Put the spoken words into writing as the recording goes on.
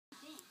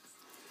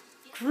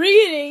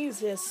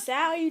Greetings and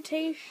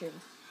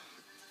salutations.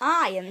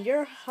 I am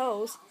your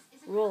host,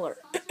 Ruler.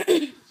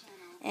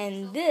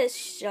 And this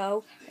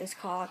show is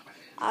called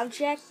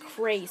Object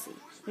Crazy.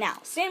 Now,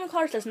 Sam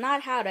Clark does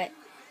not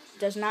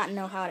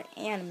know how to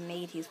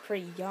animate. He's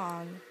pretty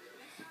young.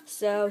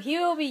 So he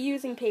will be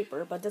using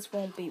paper, but this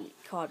won't be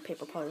called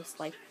paper post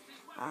like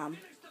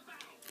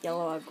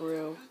Yellow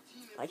Grew,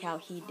 like how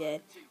he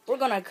did. We're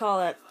gonna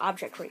call it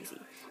Object Crazy.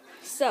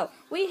 So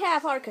we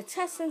have our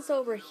contestants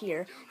over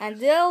here, and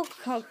they'll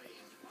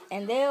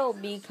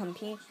be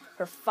competing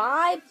for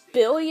 $5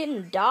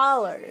 billion.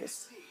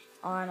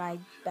 Aren't I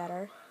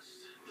better?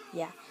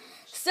 Yeah.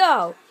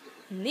 So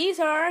these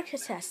are our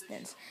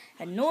contestants: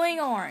 Annoying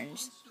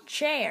Orange,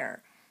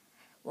 Chair,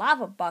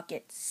 Lava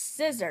Bucket,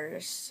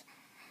 Scissors,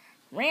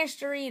 Ranch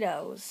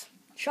Doritos,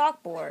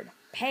 Chalkboard,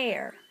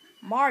 Pear,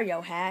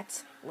 Mario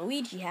Hat,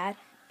 Luigi Hat,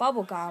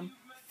 Bubblegum,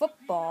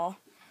 Football,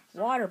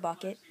 Water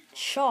Bucket,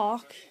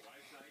 Chalk,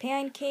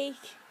 Pancake,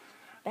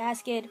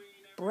 Basket,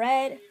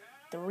 Bread,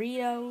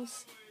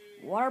 Doritos,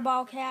 Water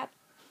Bottle Cap,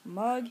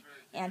 Mug,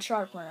 and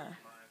Sharpener.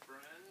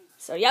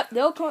 So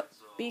they'll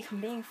be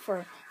competing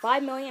for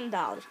 $5 million.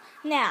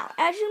 Now,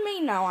 as you may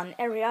know on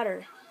every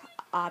other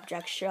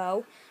object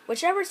show,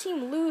 whichever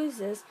team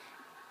loses,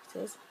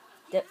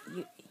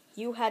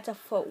 you had to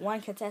vote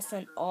one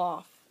contestant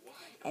off.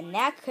 And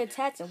that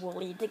contestant will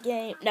leave the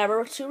game,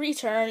 never to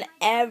return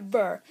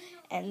ever.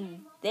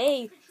 And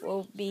they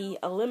will be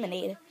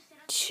eliminated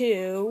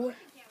to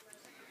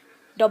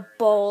the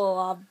Bowl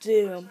of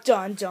Doom.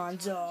 Dun dun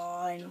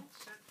dun.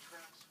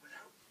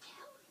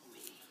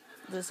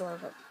 This is sort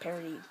of a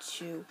parody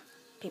to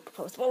Paper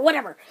Post, but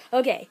whatever.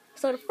 Okay,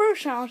 so the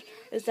first challenge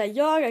is that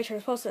y'all guys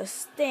are supposed to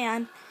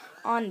stand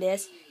on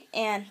this,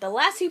 and the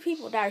last two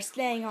people that are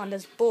standing on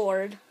this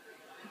board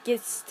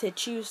gets to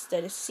choose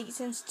the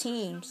season's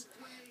teams.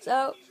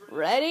 So,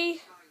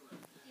 ready,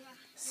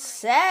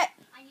 set,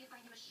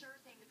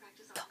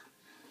 go.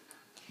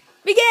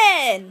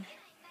 Begin!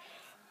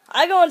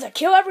 I'm going to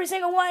kill every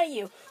single one of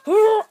you.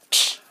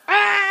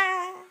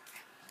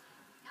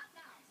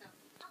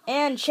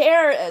 And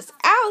Chair is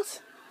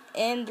out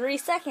in 3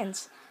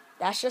 seconds.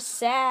 That's just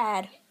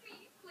sad.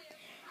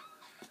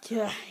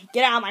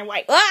 Get out of my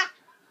way. Ah!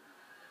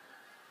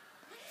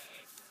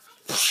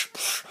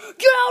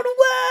 Get out of the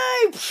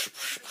way!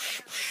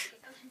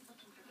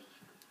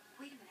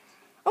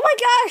 Oh my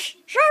gosh!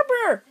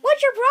 Sharpener!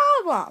 What's your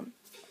problem?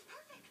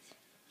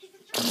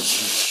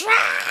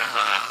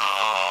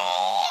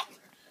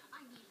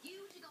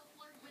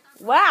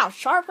 Wow,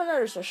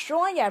 Sharpener is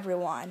destroying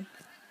everyone.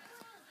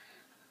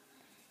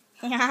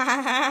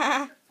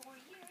 Get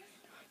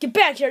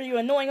back here, you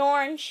annoying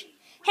orange!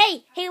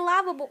 Hey,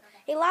 lava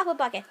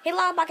bucket,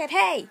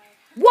 hey!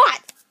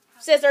 What?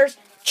 Scissors.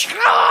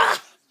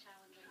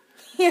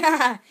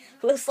 Yeah,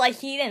 looks like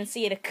he didn't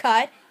see the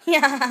cut.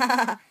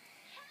 Yeah,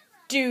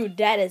 dude,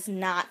 that is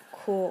not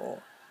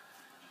cool.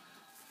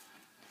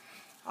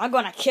 I'm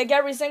gonna kick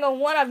every single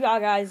one of y'all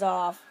guys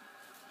off.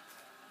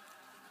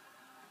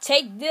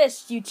 Take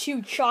this, you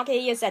two chalk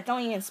idiots that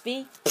don't even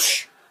speak.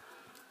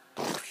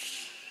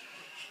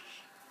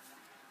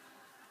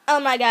 Oh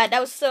my god, that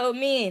was so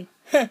mean.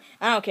 I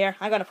don't care.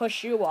 I'm gonna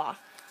push you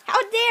off.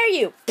 How dare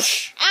you?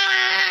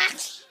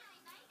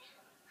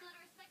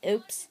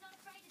 Oops.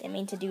 Didn't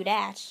mean to do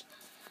that.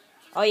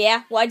 Oh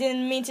yeah? Well, I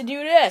didn't mean to do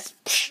this.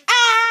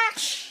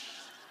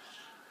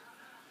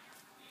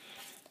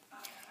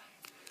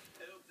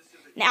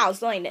 Now it's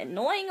going to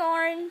Annoying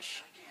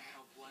Orange,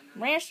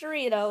 Ranch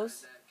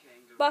Doritos,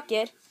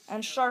 Bucket,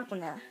 and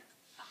Sharpener.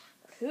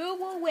 Who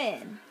will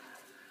win?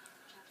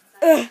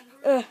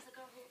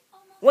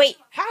 Wait,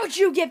 how'd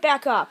you get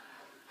back up?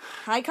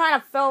 I kind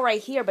of fell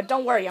right here, but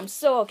don't worry, I'm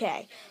still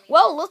okay.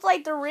 Well, looks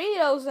like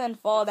Doritos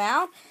didn't fall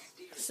down,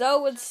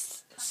 so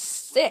it's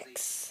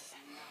 6.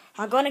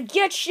 I'm gonna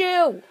get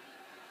you!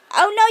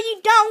 Oh, no,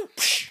 you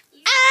don't!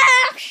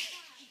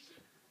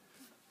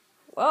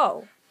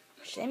 Whoa,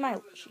 she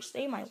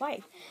saved my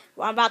life.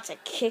 Well, I'm about to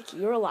kick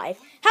your life.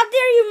 How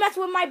dare you mess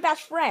with my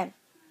best friend?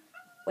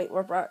 Wait,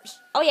 we're brothers.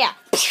 Oh, yeah.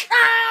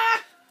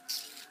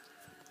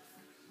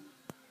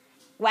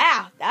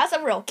 Wow, that's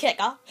a real kick,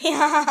 huh?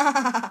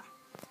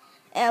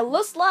 And it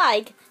looks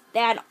like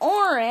that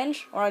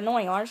Orange, or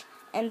Annoying Orange,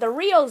 and the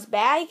Doritos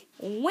bag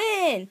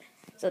win.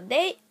 So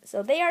they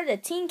are the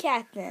team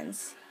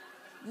captains.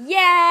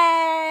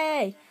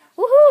 Yay!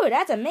 Woohoo!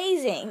 That's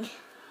amazing.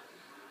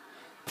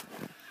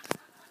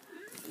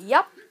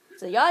 Yup.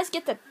 So you guys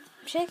get to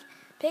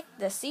pick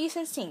the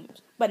season's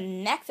teams. But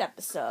next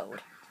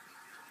episode.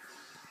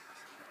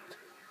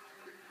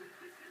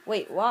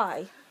 Wait,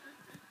 why?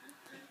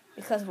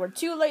 Because we're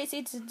too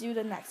lazy to do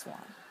the next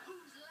one.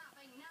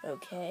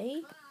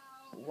 Okay.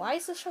 Why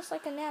is this just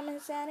like an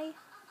animate?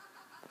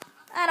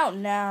 I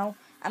don't know.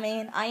 I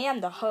mean, I am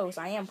the host.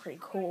 I am pretty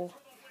cool.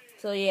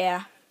 So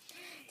yeah.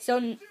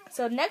 So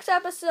next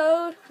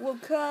episode will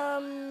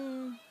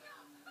come.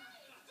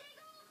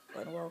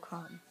 When will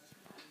come?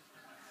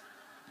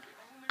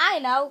 I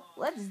know.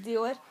 Let's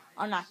do it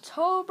on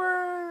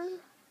October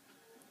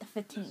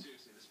the 15th.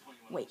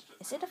 Wait,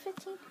 is it the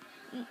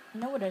 15th?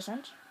 No, it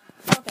isn't.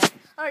 Okay.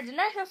 Alright, the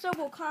next episode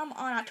will come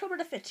on October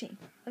the 15th.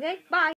 Okay, bye.